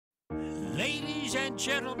Ladies and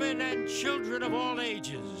gentlemen and children of all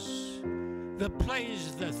ages, the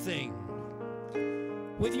play's the thing.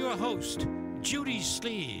 With your host, Judy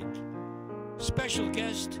Sleed. Special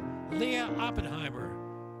guest, Leah Oppenheimer,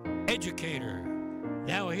 Educator.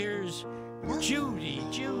 Now here's Judy.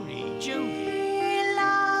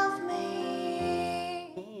 Love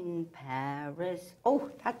me in Paris. Oh,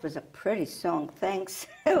 that was a pretty song. Thanks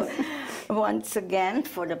once again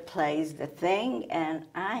for the play's the thing. And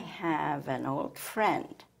I have an old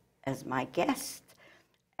friend as my guest.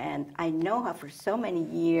 And I know her for so many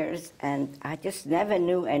years, and I just never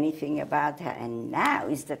knew anything about her. And now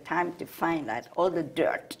is the time to find out all the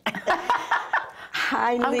dirt.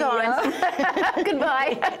 Hi, I'm Leah. going.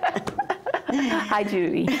 Goodbye. Hi,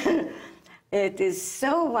 Judy. It is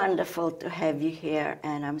so wonderful to have you here,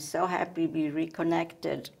 and I'm so happy we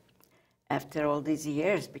reconnected after all these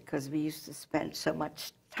years because we used to spend so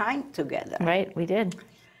much time together. Right, we did.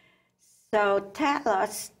 So tell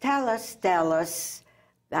us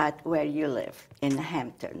that where you live in the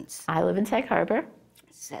Hamptons. I live in Sag Harbor.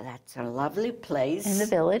 So that's a lovely place. In the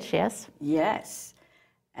village, yes. Yes.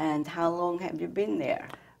 And how long have you been there?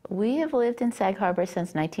 We have lived in Sag Harbor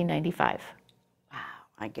since 1995. Wow,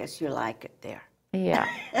 I guess you like it there. Yeah.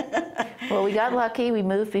 Well, we got lucky. We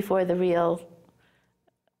moved before the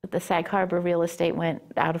Sag Harbor real estate went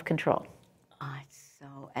out of control.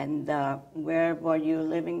 And where were you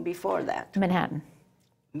living before that? Manhattan.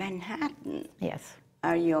 Manhattan? Yes.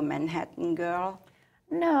 Are you a Manhattan girl?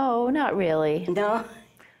 No, not really. No?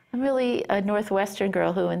 I'm really a Northwestern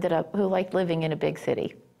girl who liked living in a big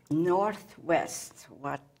city. Northwest,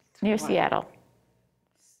 what? Near Seattle.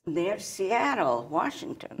 Near Seattle,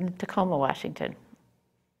 Washington. Tacoma, Washington.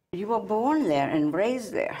 You were born there and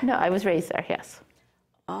raised there? No, I was raised there, yes.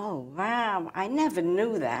 Oh, wow. I never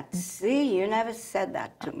knew that. See, you never said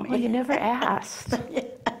that to me. Well, you never asked.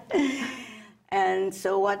 And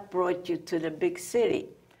so what brought you to the big city?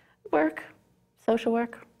 Work, social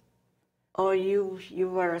work. Oh, you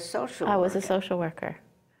were a social worker? I was a social worker.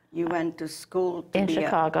 You went to school in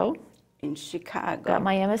Chicago. In Chicago. Got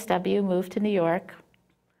my MSW, moved to New York,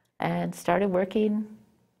 and started working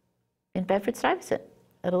in Bedford-Stuyvesant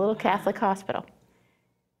at a little Catholic hospital.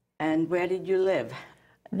 And where did you live?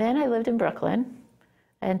 Then I lived in Brooklyn,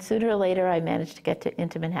 and sooner or later I managed to get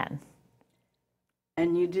into Manhattan.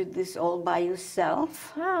 And you did this all by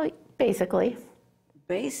yourself? Well, basically.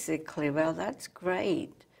 Basically, well, that's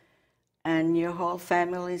great. And your whole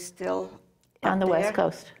family is still on the there? West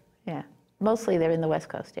Coast, yeah. Mostly they're in the West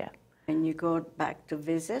Coast, yeah. And you go back to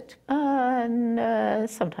visit?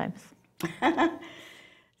 Sometimes.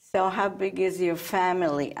 So how big is your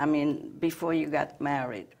family, I mean, before you got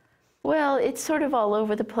married? Well, it's sort of all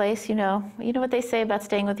over the place, you know. You know what they say about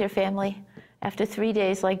staying with your family? After 3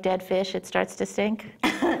 days, like dead fish, it starts to stink.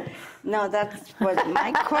 No, that's what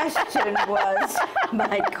my question was.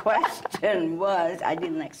 My question was, I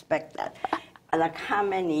didn't expect that. Like how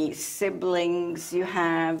many siblings you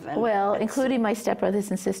have? And well, including my stepbrothers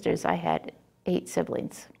and sisters, I had 8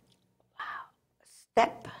 siblings. Wow.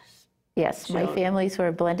 Steps? Yes, my families were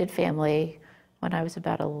a blended family when I was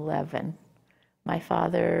about 11. My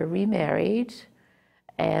father remarried,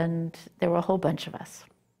 and there were a whole bunch of us.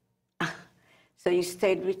 So you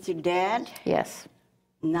stayed with your dad? Yes.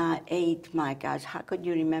 Not 8, my gosh. How could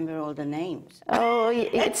you remember all the names? Oh,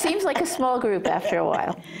 it seems like a small group after a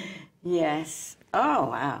while. Yes. Oh,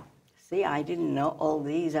 wow. See, I didn't know all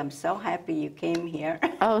these. I'm so happy you came here.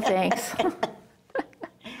 Oh, thanks.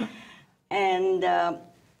 And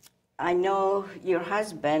I know your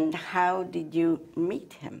husband. How did you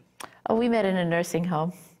meet him? Oh, we met in a nursing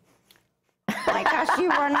home. My gosh, you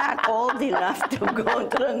were not old enough to go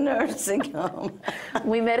to the nursing home.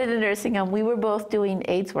 We met at a nursing home. We were both doing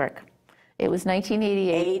AIDS work. It was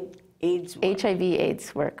 1988. AIDS work.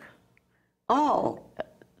 HIV/AIDS work. Oh.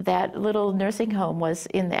 That little nursing home was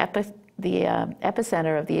in the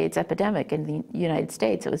epicenter of the AIDS epidemic in the United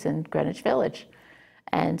States. It was in Greenwich Village.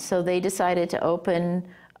 And so they decided to open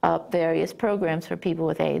up various programs for people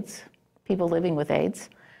with AIDS, people living with AIDS.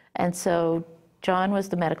 And so John was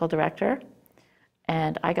the medical director,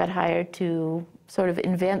 and I got hired to sort of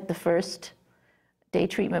invent the first day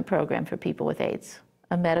treatment program for people with AIDS.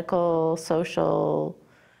 A medical, social,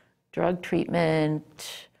 drug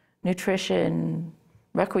treatment, nutrition,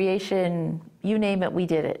 recreation, you name it, we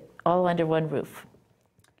did it, all under one roof.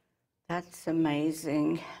 That's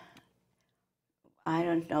amazing. I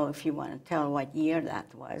don't know if you want to tell what year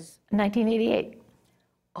that was. 1988.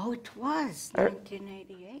 Oh, it was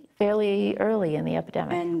 1988. Fairly early in the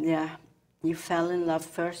epidemic. And you fell in love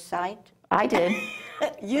first sight? I did.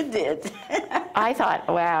 You did. I thought,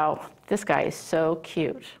 wow, This guy is so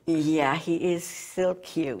cute. Yeah, he is still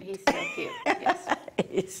cute. He's so cute, yes.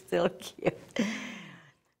 He's still cute.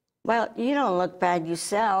 Well, you don't look bad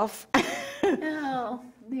yourself. No,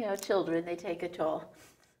 you know, children, they take a toll.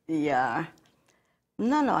 Yeah.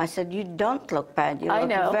 No, I said you don't look bad. You I look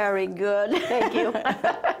know. very good. Thank you.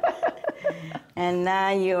 And now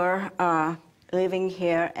you're living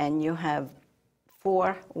here and you have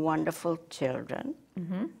 4 wonderful children.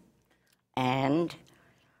 Mm-hmm. And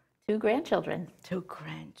 2 grandchildren. 2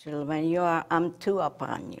 grandchildren. I'm 2 up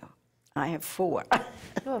on you. I have 4.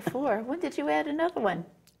 Oh, 4. When did you add another one?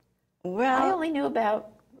 Well, I only knew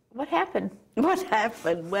about what happened. what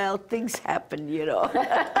happened? Well, things happen, you know.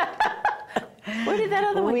 Where did that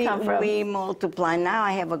other one come from? We multiply. Now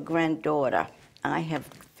I have a granddaughter. I have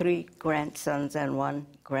 3 grandsons and 1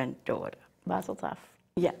 granddaughter. Mazel tov.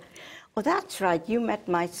 Yeah. Well, that's right. You met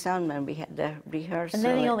my son when we had the rehearsal. And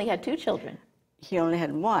then he only had 2 children. He only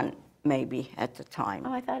had 1, maybe, at the time.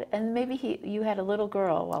 Oh, I thought, and maybe you had a little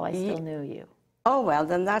girl while I still knew you. Oh, well,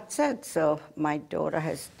 then that's it. So my daughter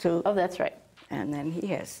has 2. Oh, that's right. And then he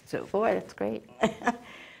has 2. 4, that's great.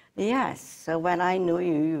 Yes. So when I knew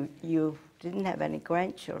you, you didn't have any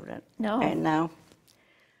grandchildren. No. And now,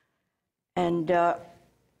 and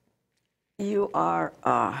you are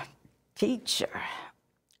a teacher.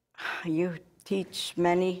 You teach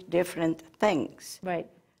many different things. Right.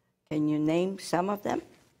 Can you name some of them?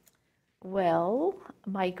 Well,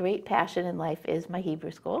 my great passion in life is my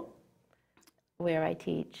Hebrew school, where I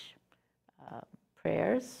teach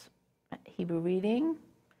prayers, Hebrew reading,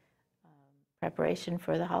 preparation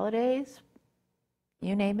for the holidays,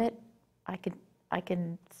 you name it. I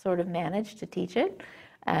can sort of manage to teach it.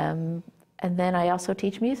 And then I also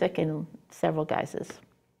teach music in several guises,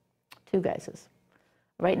 2 guises.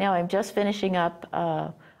 Right now I'm just finishing up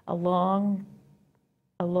a long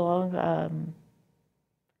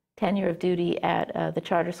tenure of duty at the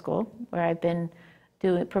charter school, where I've been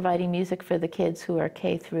providing music for the kids who are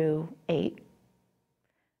K through 8.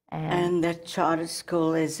 And the charter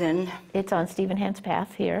school is in? It's on Stephen Hans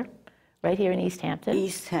Path here, right here in East Hampton.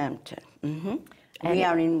 East Hampton. Mm-hmm. We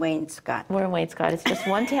are in Wainscott. We're in Wainscott. It's just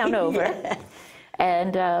one town over. Yeah.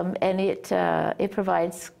 And it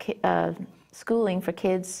provides schooling for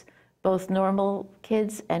kids, both normal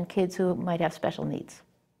kids and kids who might have special needs,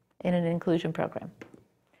 in an inclusion program.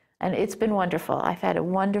 And it's been wonderful. I've had a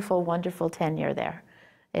wonderful, wonderful tenure there.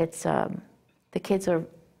 It's the kids are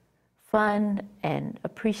fun and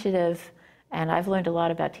appreciative, and I've learned a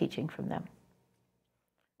lot about teaching from them.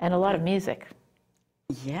 And a lot of music.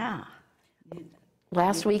 Yeah.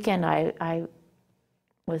 Last weekend, I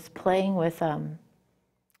was playing with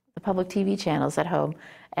the public TV channels at home,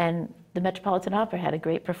 and the Metropolitan Opera had a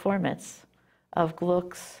great performance of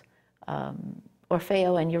Gluck's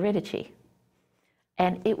Orfeo and Eurydice.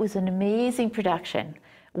 And it was an amazing production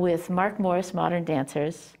with Mark Morris modern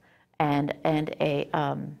dancers and a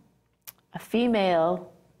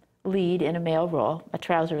female lead in a male role, a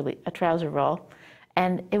trouser role.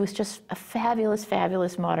 And it was just a fabulous,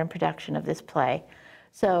 fabulous modern production of this play.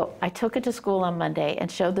 So I took it to school on Monday and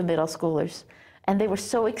showed the middle schoolers, and they were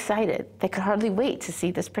so excited. They could hardly wait to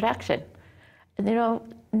see this production. And you know,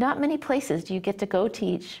 not many places do you get to go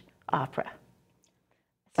teach opera.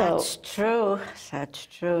 So, That's true. That's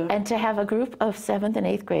true. and to have a group of 7th and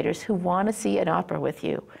 8th graders who want to see an opera with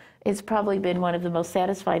you, it's probably been one of the most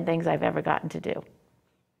satisfying things I've ever gotten to do.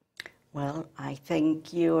 Well, I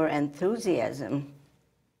think your enthusiasm,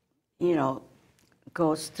 you know,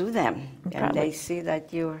 goes to them, and Probably. they see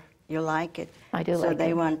that you like it. I do so like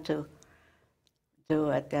they it. want to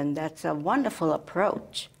do it, and that's a wonderful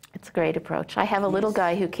approach. It's a great approach. I have a little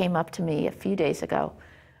guy who came up to me a few days ago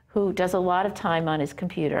who does a lot of time on his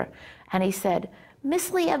computer, and he said,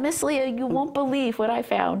 Miss Leah, you won't believe what I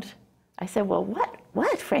found. I said, well,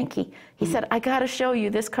 what, Frankie? He said, I got to show you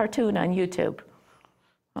this cartoon on YouTube.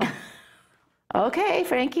 Oh. Okay,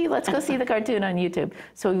 Frankie, let's go see the cartoon on YouTube.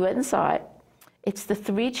 So we went and saw it. It's the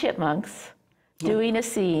 3 chipmunks doing a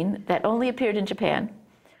scene that only appeared in Japan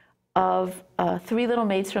of 3 little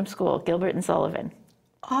maids from school, Gilbert and Sullivan.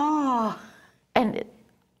 Oh, And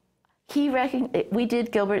we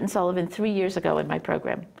did Gilbert and Sullivan 3 years ago in my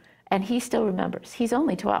program, and he still remembers. He's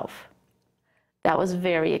only 12. That was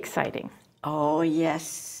very exciting. oh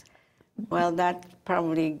yes. Well, that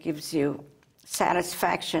probably gives you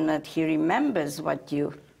satisfaction that he remembers what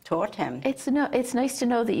you taught him. It's nice to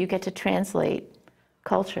know that you get to translate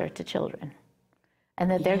culture to children, and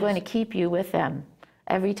that they're going to keep you with them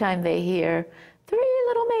every time they hear 3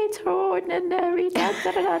 little maids are ordinary. Da,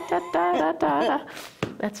 da, da, da, da, da, da.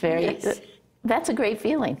 That's a great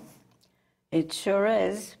feeling. It sure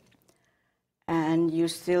is. And you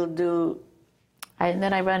still do And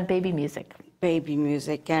then I run baby music. baby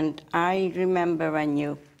music. And I remember when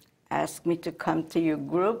you asked me to come to your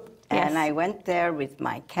group, and Yes. I went there with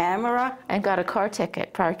my camera. And got a car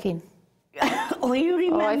ticket parking. Oh, you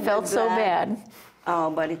remember Oh, I felt so that? bad.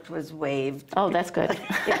 Oh, but it was waived. Oh, that's good.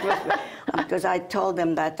 Because I told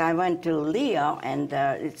them that I went to Leah, and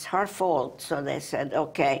it's her fault. So they said,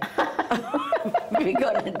 okay, we're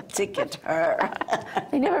going to ticket her.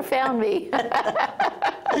 They never found me.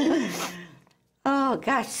 Oh,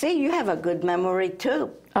 gosh, see, you have a good memory,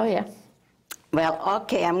 too. Oh, yeah. Well,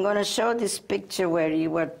 okay, I'm going to show this picture where you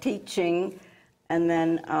were teaching, and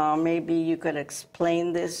then maybe you could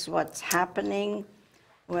explain this, what's happening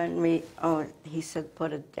when we, oh, he said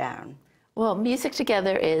put it down. Well, Music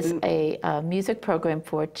Together is a music program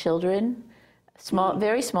for children, small,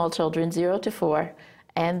 very small children, 0 to 4,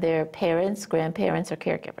 and their parents, grandparents, or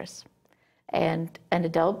caregivers. And an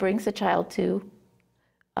adult brings a child to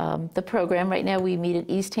the program. Right now we meet at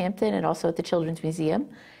East Hampton and also at the Children's Museum.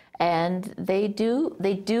 And they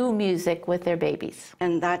do music with their babies.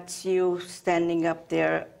 And that's you standing up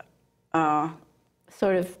there.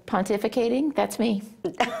 Sort of pontificating, that's me.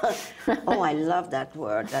 Oh, I love that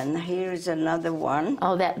word. And here's another one.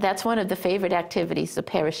 Oh, that's one of the favorite activities, the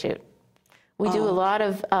parachute. We do a lot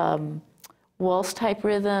of waltz-type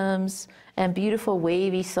rhythms and beautiful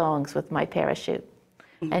wavy songs with my parachute.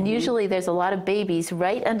 And usually there's a lot of babies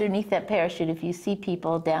right underneath that parachute if you see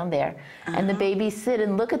people down there. And the babies sit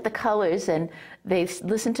and look at the colors, and they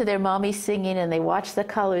listen to their mommy singing, and they watch the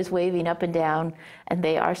colors waving up and down, and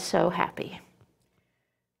they are so happy.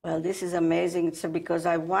 Well, this is amazing. So because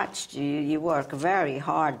I watched you, you work very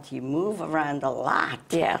hard. You move around a lot.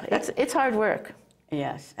 Yeah, it's hard work.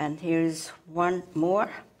 Yes, and here's one more.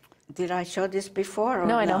 Did I show this before? Or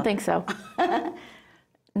No, I don't think so.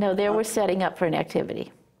 No, there we're setting up for an activity.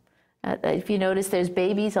 If you notice, there's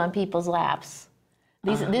babies on people's laps.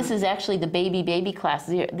 This is actually the baby class.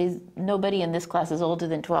 Nobody in this class is older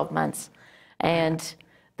than 12 months. And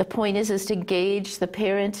the point is to engage the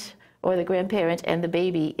parent or the grandparent and the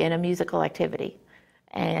baby in a musical activity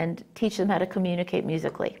and teach them how to communicate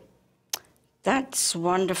musically. That's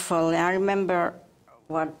wonderful. I remember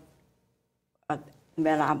what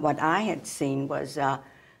I had seen was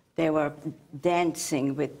they were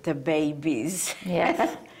dancing with the babies.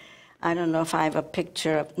 Yes. I don't know if I have a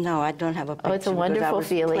picture of, no, I don't have a picture. Oh, it's a wonderful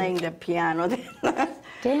feeling. Playing the piano.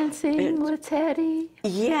 Dancing with Teddy.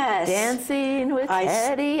 Yes. Dancing with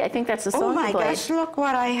Teddy. I think that's the song Oh my you played. gosh, look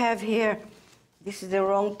what I have here. This is the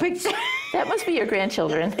wrong picture. That must be your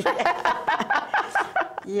grandchildren.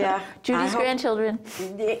 Yeah. Judy's grandchildren.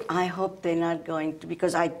 I hope they're not going to,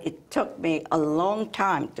 because it took me a long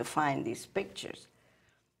time to find these pictures.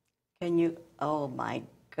 Can you, oh my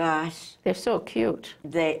gosh. They're so cute.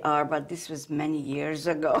 They are, but this was many years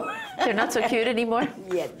ago. They're not so cute anymore?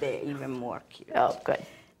 Yeah, they're even more cute. Oh, good.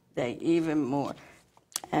 They're even more.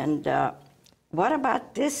 And what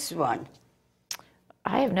about this one?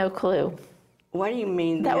 I have no clue. What do you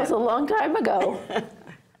mean? That was a long time ago.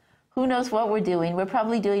 Who knows what we're doing? We're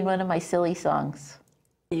probably doing one of my silly songs.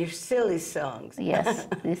 Your silly songs. Yes,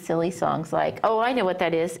 these silly songs like, oh, I know what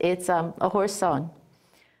that is. It's a horse song.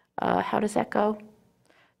 How does that go?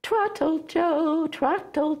 Trot, old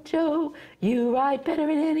Joe, you ride better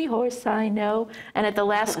than any horse I know. And at the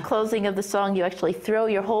last closing of the song, you actually throw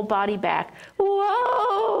your whole body back.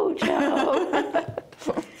 Whoa, Joe.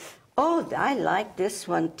 Oh, I like this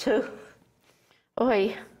one too.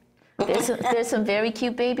 Oy, there's some very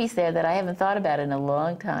cute babies there that I haven't thought about in a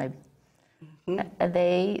long time.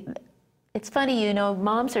 It's funny, you know,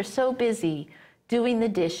 moms are so busy doing the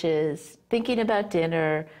dishes, thinking about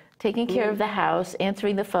dinner, taking care of the house,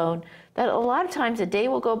 answering the phone, that a lot of times a day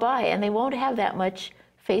will go by and they won't have that much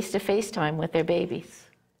face-to-face time with their babies.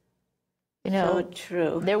 You know, So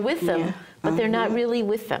true. they're with them, but they're not really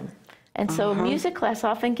with them. And so music class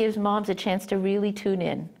often gives moms a chance to really tune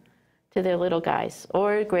in to their little guys,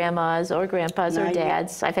 or grandmas, or grandpas, or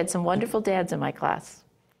dads. I've had some wonderful dads in my class.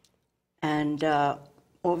 And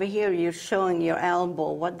over here, you're showing your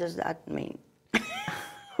elbow. What does that mean?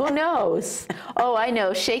 Who knows? Oh, I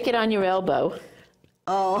know. Shake it on your elbow.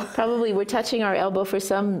 Oh. Probably we're touching our elbow for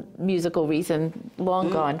some musical reason, long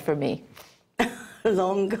gone for me.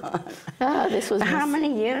 Long gone. This was... How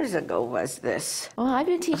many years ago was this? Well, I've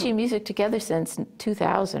been teaching music together since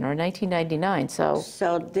 2000 or 1999, so...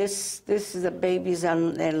 So this is the babies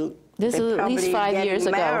on... This is at least 5 years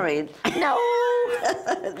ago. Married. No!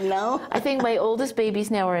 No? I think my oldest babies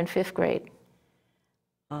now are in 5th grade.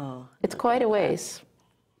 Oh. It's quite a ways.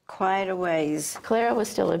 Quite a ways. Clara was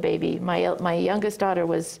still a baby. My youngest daughter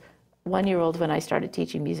was 1-year-old when I started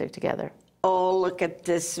teaching music together. Oh, look at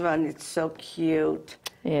this one. It's so cute.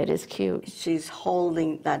 Yeah, it is cute. She's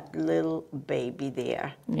holding that little baby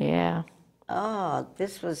there. Yeah. Oh,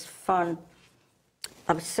 this was fun.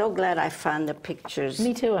 I'm so glad I found the pictures.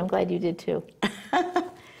 Me too. I'm glad you did too.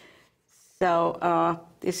 So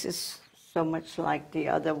this is so much like the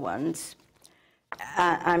other ones.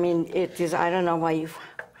 I mean, it is, I don't know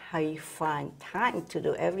how you find time to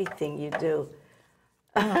do everything you do.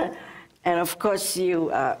 And of course,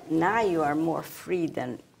 now you are more free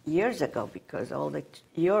than years ago because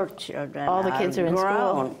your children All the kids are in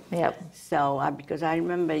grown. school. Yep. So, because I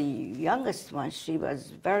remember the youngest one, she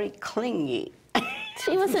was very clingy.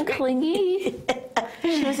 She wasn't clingy.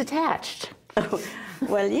 She was attached.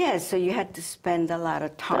 Well, yeah, so you had to spend a lot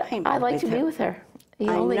of time. I like to her. be with her. I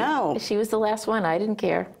know. She was the last one. I didn't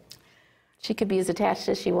care. She could be as attached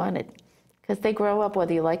as she wanted because they grow up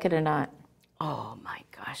whether you like it or not. Oh, my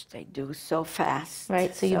gosh, they do so fast.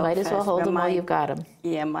 Right, so you might as well hold them while you've got them.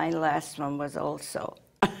 Yeah, my last one was also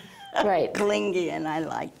right. clingy, and I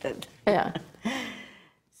liked it. Yeah.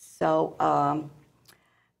 So,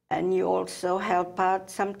 and you also help out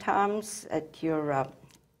sometimes at your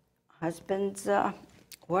husband's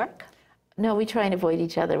work? No, we try and avoid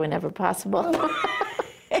each other whenever possible.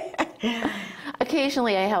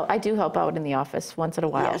 Occasionally, I do help out in the office once in a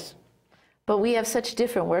while. Yes. But we have such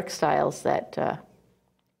different work styles that...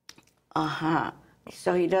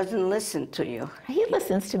 So he doesn't listen to you. He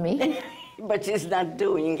listens to me. But he's not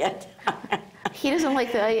doing it. He doesn't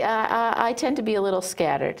like the... I tend to be a little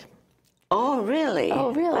scattered. Oh, really?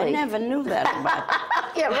 Oh, really? I never knew that about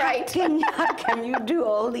Yeah, right. How can you do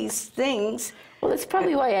all these things? Well, that's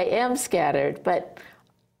probably why I am scattered, but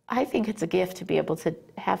I think it's a gift to be able to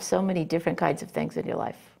have so many different kinds of things in your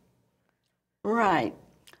life. Right.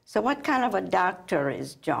 So what kind of a doctor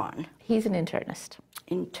is John? He's an internist.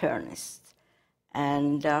 Internist.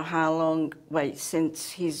 And how long,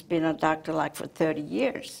 since he's been a doctor like for 30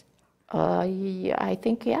 years? Yeah, I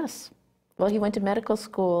think yes. Well, he went to medical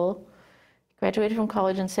school, graduated from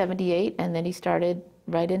college in '78, and then he started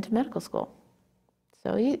right into medical school.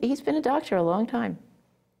 So he's been a doctor a long time.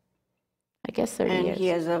 I guess 30 years. And he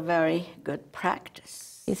has a very good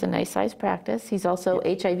practice. He's a nice-sized practice. He's also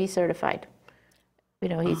HIV certified. You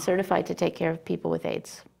know, he's certified to take care of people with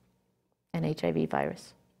AIDS and HIV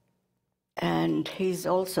virus. And he's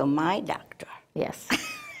also my doctor. Yes.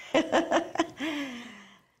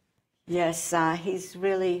 Yes, he's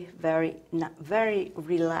really very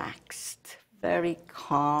relaxed, very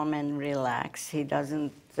calm and relaxed. He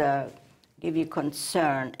doesn't give you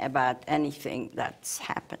concern about anything that's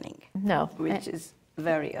happening. No. Which is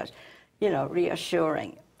very,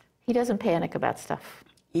 reassuring. He doesn't panic about stuff.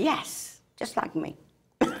 Yes, just like me.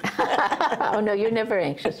 Oh, no, you're never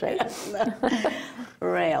anxious, right?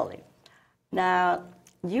 Really. Now,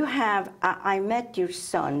 you have, I met your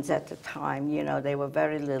sons at the time, they were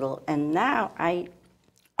very little, and now I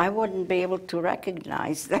wouldn't be able to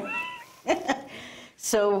recognize them.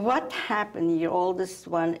 So what happened? Your oldest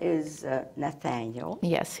one is Nathaniel.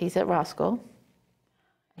 Yes, he's at Roscoe.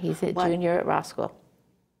 He's a junior at Roscoe.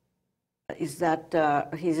 Is that,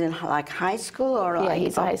 he's in like high school or Yeah, like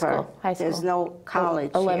he's upper? high school. High school. There's no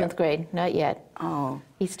college 11th grade, not yet. Oh.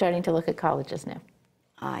 He's starting to look at colleges now.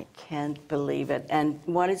 I can't believe it. And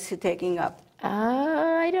what is he taking up?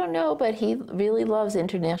 I don't know, but he really loves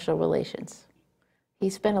international relations. He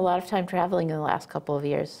spent a lot of time traveling in the last couple of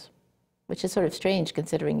years, which is sort of strange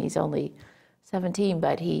considering he's only 17,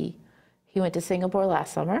 but he went to Singapore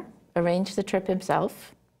last summer, arranged the trip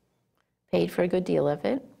himself, paid for a good deal of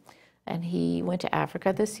it, and he went to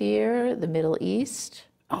Africa this year, the Middle East.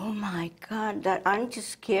 Oh my God, aren't you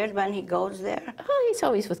scared when he goes there? Oh, he's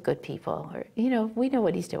always with good people. Or, we know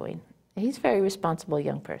what he's doing. He's a very responsible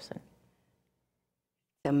young person.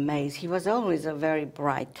 It's amazing. He was always a very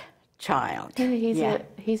bright child.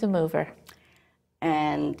 He's a mover.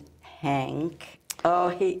 And Hank, oh,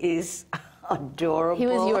 he is adorable. He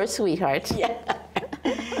was your sweetheart. Yeah.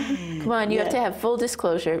 Come on, you have to have full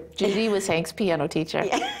disclosure. Judy was Hank's piano teacher.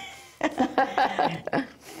 Yeah.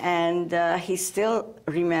 And he still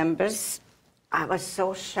remembers. I was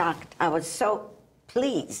so shocked. I was so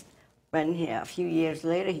pleased when a few years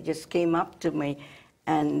later he just came up to me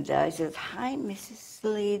and he said, "Hi, Mrs.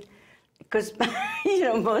 Sleed," because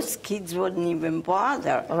most kids wouldn't even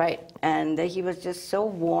bother. Right. And he was just so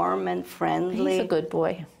warm and friendly. He's a good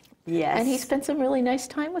boy. Yes. And he spent some really nice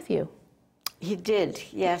time with you. He did.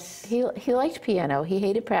 Yes. He liked piano. He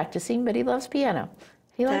hated practicing, but he loves piano.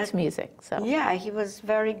 He likes music, so. Yeah, he was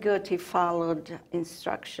very good. He followed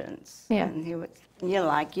instructions. Yeah. And he was,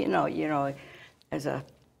 as a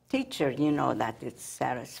teacher, that it's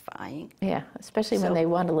satisfying. Yeah, especially when they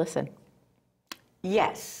want to listen.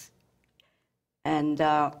 Yes. And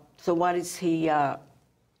so what is he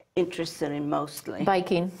interested in mostly?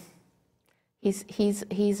 Biking.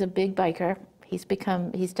 He's a big biker.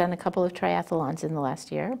 He's done a couple of triathlons in the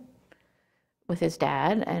last year with his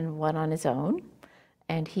dad and one on his own.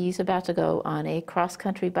 And he's about to go on a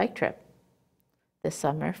cross-country bike trip this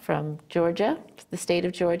summer from Georgia, the state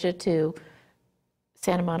of Georgia, to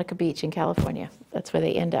Santa Monica Beach in California. That's where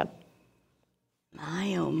they end up.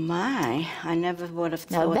 My, oh my, I never would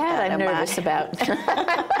have Now thought that I'm about. nervous about.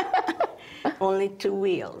 Only 2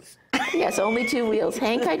 wheels. Yes, only 2 wheels.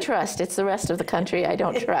 Hank, I trust. It's the rest of the country I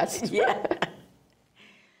don't trust. Yeah.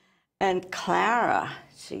 And Clara,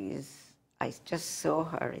 I just saw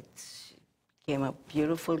her. She became a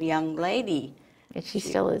beautiful young lady. And she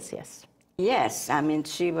still is, yes. Yes, I mean,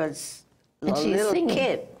 she was a And she's little singing.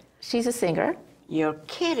 kid. She's a singer. You're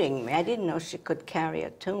kidding me. I didn't know she could carry a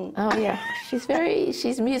tune. Oh, yeah.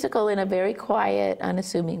 She's musical in a very quiet,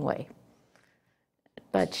 unassuming way.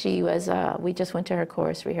 But she was, we just went to her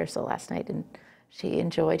chorus rehearsal last night, and she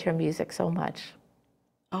enjoyed her music so much.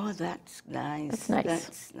 Oh, that's nice. That's nice.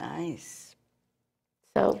 That's nice.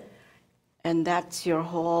 So, And that's your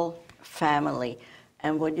whole family.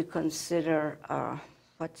 And would you consider,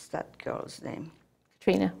 what's that girl's name?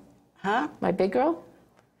 Katrina, Huh? my big girl,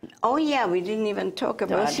 Oh, yeah, we didn't even talk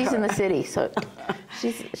about she's her. in the city, so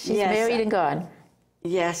she's Yes, married and gone.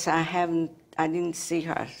 Yes, I didn't see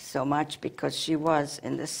her so much because she was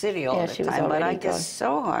in the city all Yeah, the she was time. But I already gone. just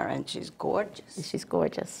saw her, and she's gorgeous. She's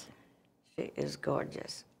gorgeous. She is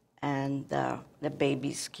gorgeous. And the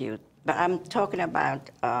baby's cute. But I'm talking about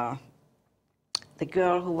the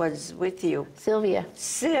girl who was with you. Sylvia.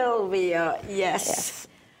 Sylvia, yes. Yes.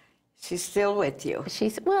 She's still with you.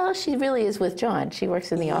 She really is with John. She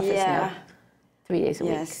works in the office now 3 days a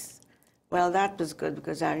week. Yes. Well, that was good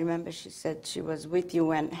because I remember she said she was with you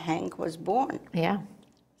when Hank was born. Yeah.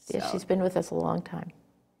 Yeah, So- she's been with us a long time.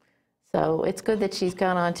 So it's good that she's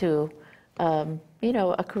gone on to,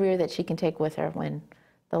 a career that she can take with her when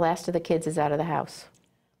the last of the kids is out of the house.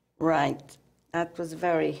 Right. That was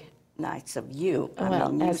very nice of you.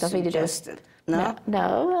 Well, you it has nothing to do with- suggested. No?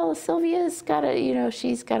 No, well, Sylvia's got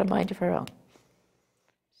she's got a mind of her own.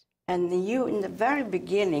 And you, in the very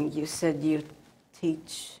beginning, you said you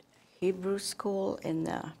teach Hebrew school in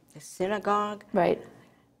the synagogue. Right.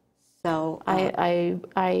 So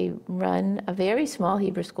I run a very small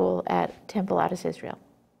Hebrew school at Temple Adas Israel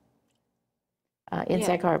in Yeah.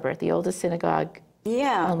 Sag Harbor, the oldest synagogue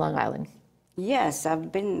yeah, on Long Island. yes,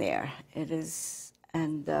 I've been there. It is,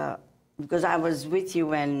 and because I was with you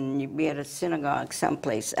when you were at a synagogue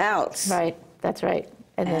someplace else. Right, that's right.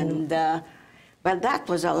 And then, And well, that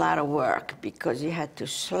was a lot of work because you had to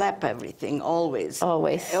schlep everything always.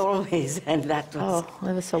 Always. Always, and that was. oh,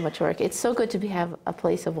 it was so much work. It's so good to have a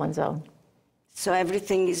place of one's own. So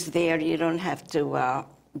everything is there. You don't have to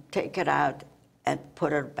take it out and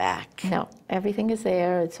put it back. No, everything is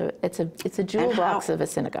there. It's a jewel And how- box of a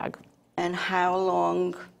synagogue. And how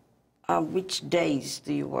long, which days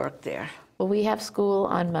do you work there? Well, we have school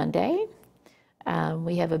on Monday.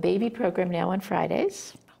 We have a baby program now on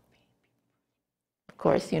Fridays. Of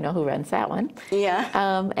course, you know who runs that one. Yeah.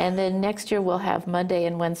 And then next year we'll have Monday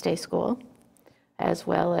and Wednesday school, as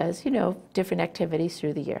well as, different activities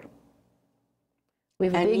through the year. We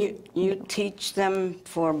have a And big, you teach them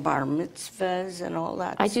for bar mitzvahs and all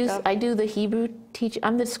that stuff? I do the Hebrew teach.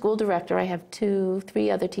 I'm the school director. I have 3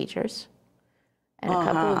 other teachers and a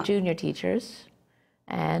couple of junior teachers.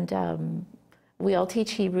 And we all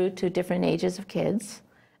teach Hebrew to different ages of kids.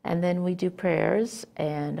 And then we do prayers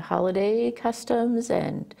and holiday customs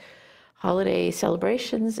and holiday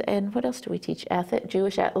celebrations. And what else do we teach? A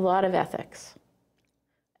lot of ethics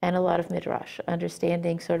and a lot of midrash,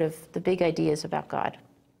 understanding sort of the big ideas about God.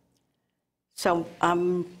 So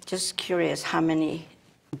I'm just curious how many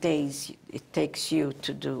days it takes you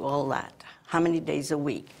to do all that. How many days a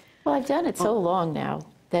week? Well, I've done it so long now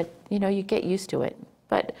that, you get used to it.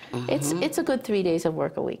 But it's a good 3 days of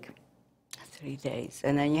work a week. 3 days.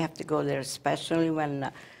 And then you have to go there especially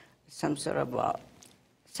when some sort of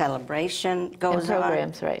celebration goes And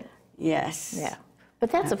programs, right. Yes. Yeah.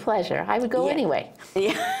 But that's a pleasure. I would go Yeah. anyway.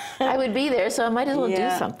 Yeah. I would be there, so I might as well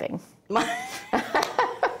Yeah. do something.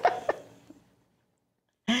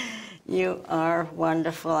 You are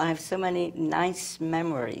wonderful. I have so many nice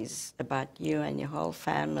memories about you and your whole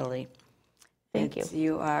family. Thank you.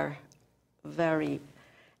 You are very,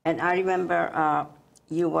 and I remember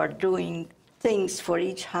you were doing things for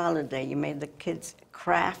each holiday. You made the kids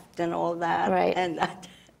craft and all that. Right. And that,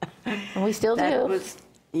 And we still that do. was,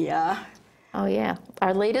 yeah. Oh, yeah.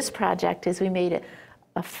 Our latest project is we made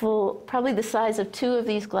a full, probably the size of 2 of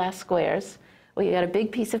these glass squares. we got a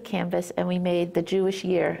big piece of canvas and we made the Jewish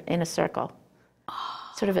year in a circle.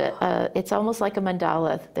 Sort of it's almost like a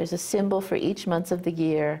mandala. There's a symbol for each month of the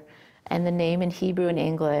year and the name in Hebrew and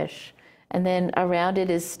English. And then around it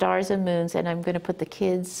is stars and moons, and I'm going to put the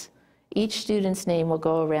kids, each student's name will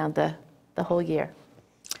go around the whole year.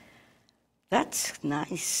 That's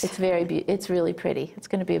nice. It's really pretty. It's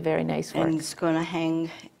going to be a very nice work. And it's going to hang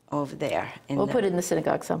over there. We'll put it in the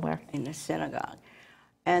synagogue somewhere. In the synagogue.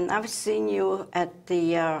 And I've seen you at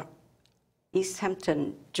the East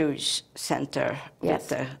Hampton Jewish Center.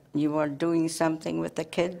 Yes. You were doing something with the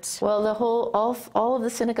kids? Well, all of the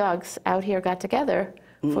synagogues out here got together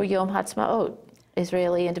for Yom Ha'atzmaut,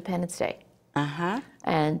 Israeli Independence Day. Uh-huh.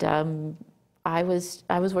 And I was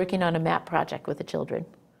working on a map project with the children.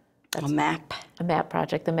 A map? A map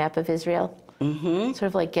project, the map of Israel. Mm-hmm. Sort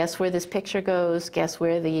of like guess where this picture goes, guess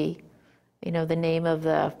where the name of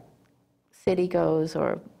the city goes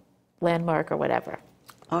or landmark or whatever.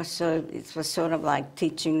 Oh, so it was sort of like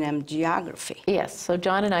teaching them geography. Yes, so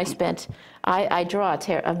John and I spent, I draw,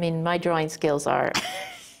 my drawing skills are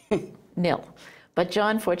nil. But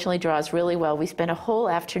John fortunately draws really well. We spent a whole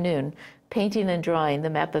afternoon painting and drawing the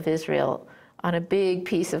map of Israel on a big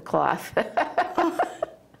piece of cloth.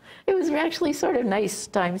 It was actually sort of nice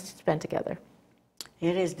times spent together.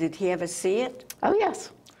 It is. Did he ever see it? Oh,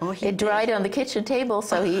 yes. Oh, it dried on the kitchen table,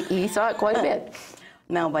 so he saw it quite a bit.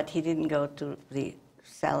 No, but he didn't go to the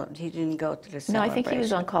celebration. No, I think he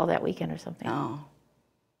was on call that weekend or something. Oh.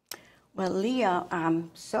 Well, Leah,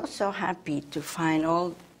 I'm so happy to find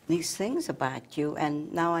all these things about you,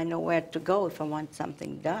 and now I know where to go if I want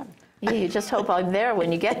something done. Yeah, you just hope I'm there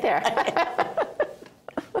when you get there.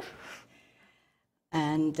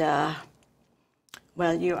 And,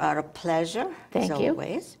 well, you are a pleasure, Thank as you.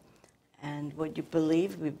 always. And would you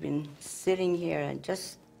believe we've been sitting here and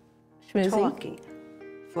just Schmoozing. talking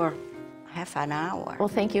for half an hour. Well,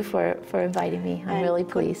 thank you for inviting me. I'm really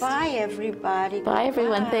pleased. Bye, everybody. Bye,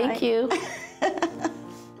 everyone. Goodbye. Thank you.